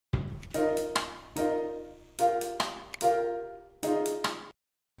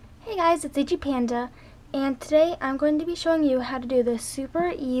guys, it's AG Panda, and today I'm going to be showing you how to do this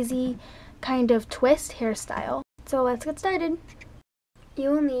super easy kind of twist hairstyle. So let's get started. You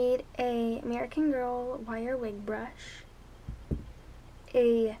will need a American Girl wire wig brush,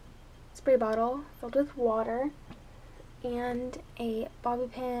 a spray bottle filled with water, and a bobby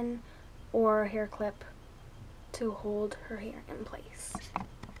pin or hair clip to hold her hair in place.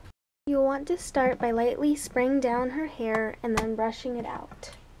 You'll want to start by lightly spraying down her hair and then brushing it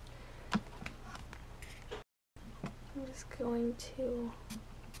out. I'm just going to,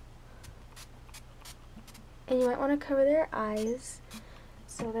 and you might want to cover their eyes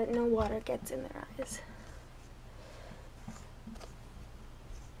so that no water gets in their eyes.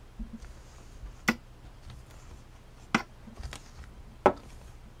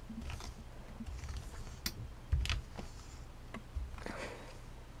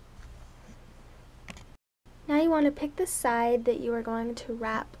 Now you want to pick the side that you are going to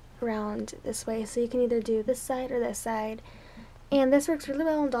wrap around this way, so you can either do this side or this side. And this works really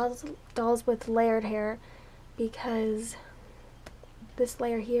well on dolls with layered hair because this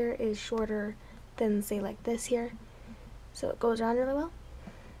layer here is shorter than, say, like this here, so it goes around really well.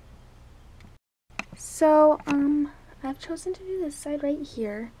 So I've chosen to do this side right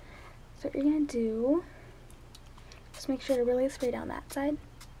here. So what you're gonna do, just make sure to really spray down that side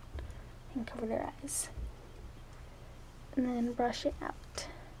and cover their eyes. And then brush it out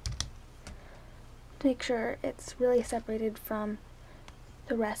to make sure it's really separated from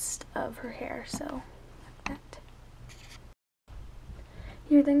the rest of her hair, so like that.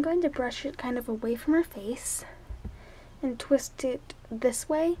 You're then going to brush it kind of away from her face and twist it this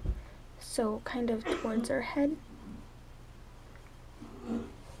way, so kind of towards her head.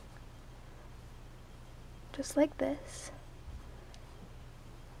 Just like this.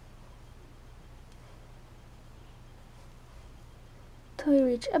 Till we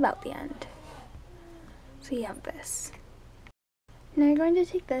reach about the end. So you have this. Now you're going to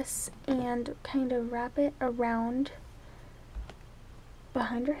take this and kind of wrap it around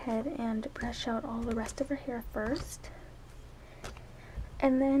behind her head and brush out all the rest of her hair first.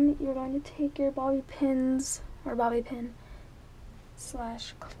 And then you're going to take your bobby pins or bobby pin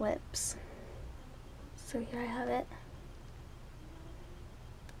 / clips. So here I have it.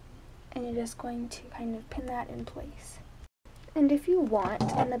 And you're just going to kind of pin that in place. And if you want,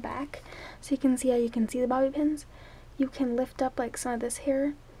 in the back, so you can see how you can see the bobby pins, you can lift up like some of this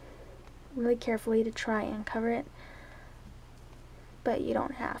hair really carefully to try and cover it, but you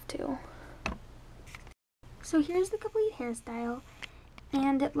don't have to. So here's the complete hairstyle,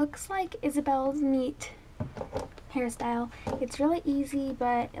 and it looks like Isabel's neat hairstyle. It's really easy,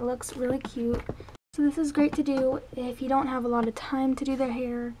 but it looks really cute. So this is great to do if you don't have a lot of time to do their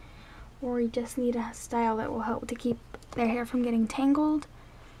hair, or you just need a style that will help to keep their hair from getting tangled.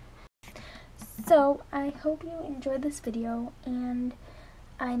 So I hope you enjoyed this video, and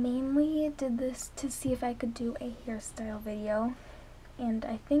I mainly did this to see if I could do a hairstyle video, and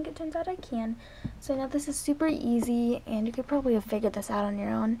I think it turns out I can. So I know this is super easy and you could probably have figured this out on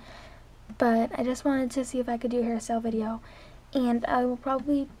your own, but I just wanted to see if I could do a hairstyle video, and I will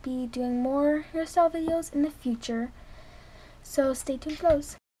probably be doing more hairstyle videos in the future, so stay tuned for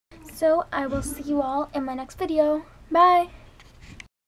those. So I will see you all in my next video. Bye!